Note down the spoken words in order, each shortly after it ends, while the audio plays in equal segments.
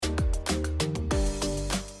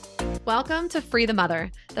Welcome to Free the Mother,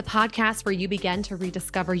 the podcast where you begin to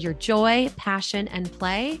rediscover your joy, passion, and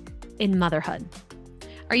play in motherhood.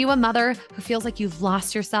 Are you a mother who feels like you've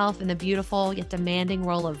lost yourself in the beautiful yet demanding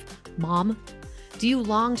role of mom? Do you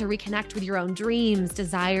long to reconnect with your own dreams,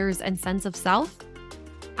 desires, and sense of self?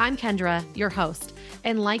 I'm Kendra, your host,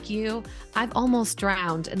 and like you, I've almost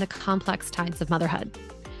drowned in the complex tides of motherhood.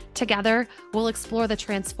 Together, we'll explore the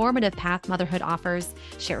transformative path motherhood offers,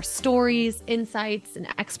 share stories, insights, and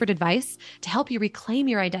expert advice to help you reclaim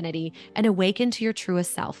your identity and awaken to your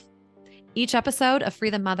truest self. Each episode of Free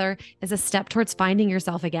the Mother is a step towards finding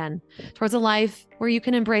yourself again, towards a life where you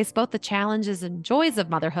can embrace both the challenges and joys of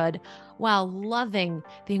motherhood while loving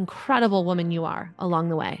the incredible woman you are along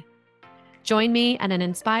the way. Join me and an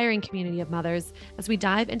inspiring community of mothers as we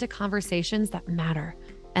dive into conversations that matter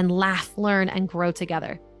and laugh, learn, and grow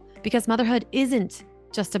together. Because motherhood isn't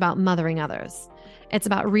just about mothering others. It's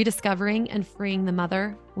about rediscovering and freeing the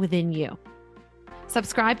mother within you.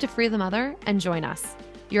 Subscribe to Free the Mother and join us.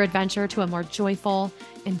 Your adventure to a more joyful,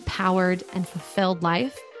 empowered, and fulfilled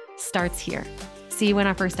life starts here. See you in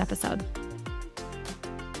our first episode.